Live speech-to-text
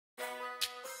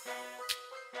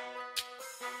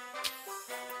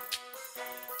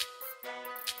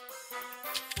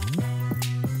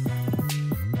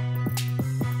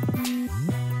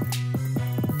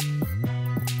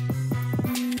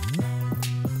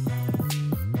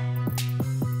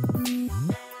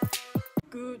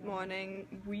morning.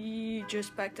 We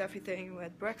just packed everything, we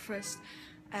had breakfast,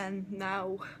 and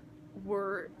now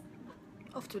we're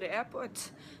off to the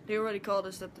airport. They already called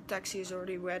us that the taxi is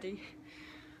already ready.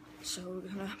 So we're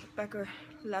gonna pack our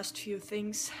last few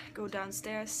things, go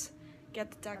downstairs,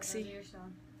 get the taxi,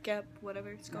 cab,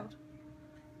 whatever it's called,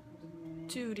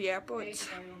 to the airport.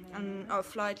 And our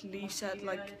flight leaves at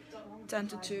like 10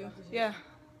 to 2. Yeah.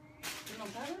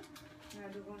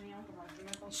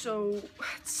 So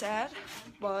it's sad,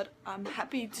 but I'm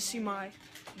happy to see my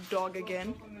dog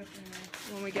again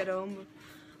when we get home.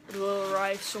 It will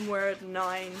arrive somewhere at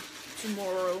 9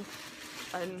 tomorrow,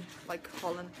 and like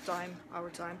Holland time, our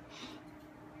time.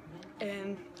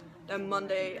 And then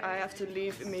Monday I have to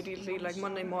leave immediately, like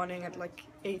Monday morning at like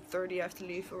 8:30 I have to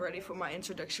leave already for my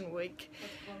introduction week.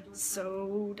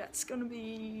 So that's gonna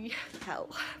be hell,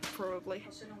 probably,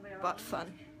 but fun.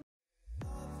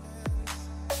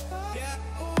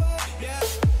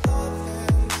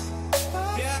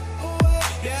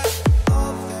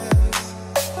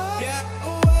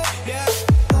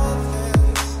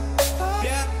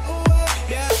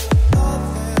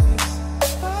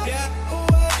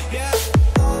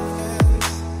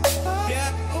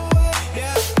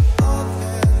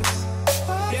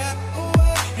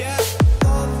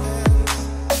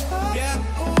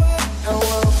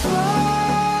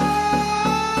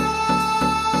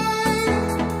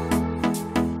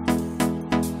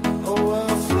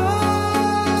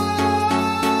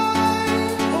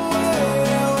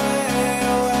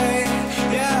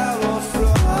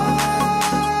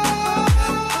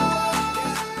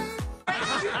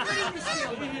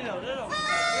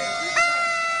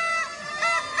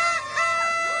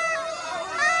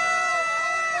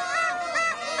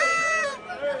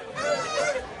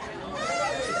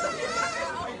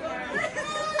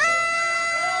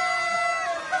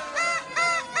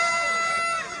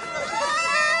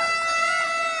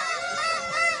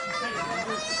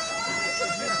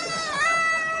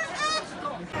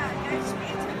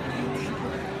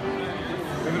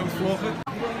 Vloggen.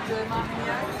 Dat maakt niet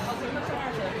uit. Als ik met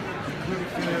haar zeg.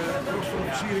 Het gros van de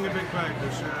versieringen ben ik kwijt.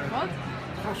 Dus, wat?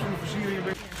 Het gros van de versieringen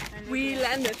ben ik. We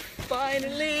landed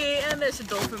finally, and there's a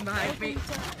dolphin behind me.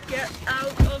 Get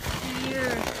out of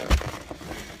here.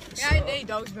 Ja, nee,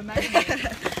 dood is bij mij.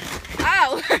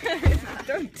 Ow!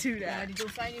 Don't do that. Ja, die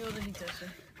dolfijn wilde er niet tussen.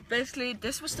 Basically,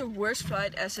 this was the worst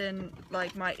flight, as in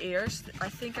like my ears. I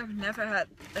think I've never had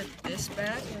it this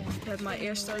bad. That my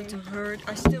ears started to hurt.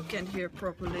 I still can't hear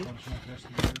properly.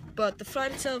 But the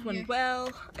flight itself went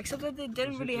well, except that they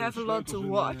didn't really have a lot to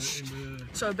watch.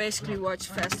 So I basically watched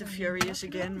Fast and Furious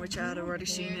again, which I had already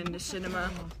seen in the cinema.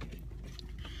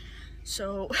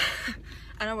 So,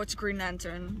 and I watched Green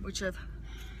Lantern, which I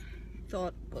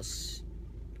thought was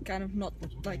kind of not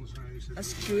like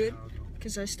as good.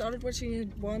 Because I started watching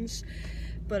it once,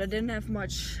 but I didn't have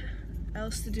much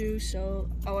else to do, so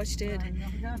I watched it.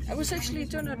 It was actually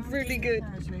turned out really good.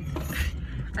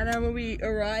 And then when we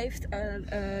arrived and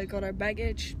got our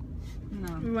baggage,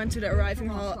 we went to the arriving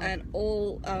hall, and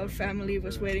all our family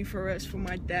was waiting for us, for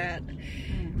my dad,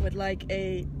 with like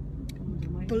a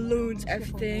balloons,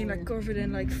 everything, like covered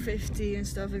in like 50 and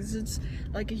stuff. It's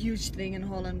like a huge thing in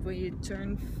Holland when you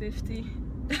turn 50.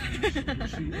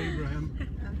 Abraham.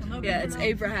 Yeah, it's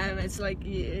Abraham. It's like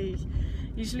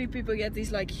usually people get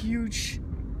these like huge,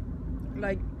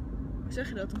 like, hoe zeg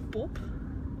je dat, een pop?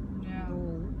 Ja.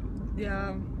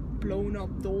 Yeah, blown up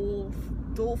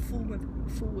doll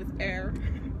full with air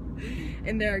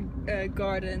in their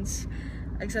gardens.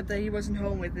 Except that he wasn't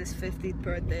home with his 50th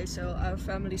birthday, so our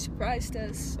family surprised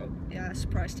us. So yeah,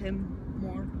 surprised him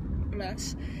more or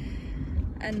less.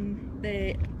 And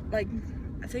they, like,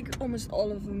 I think almost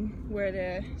all of them were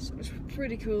there, so it was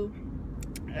pretty cool.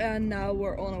 And now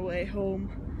we're on our way home,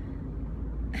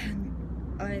 and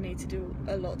I need to do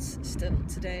a lot still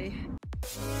today.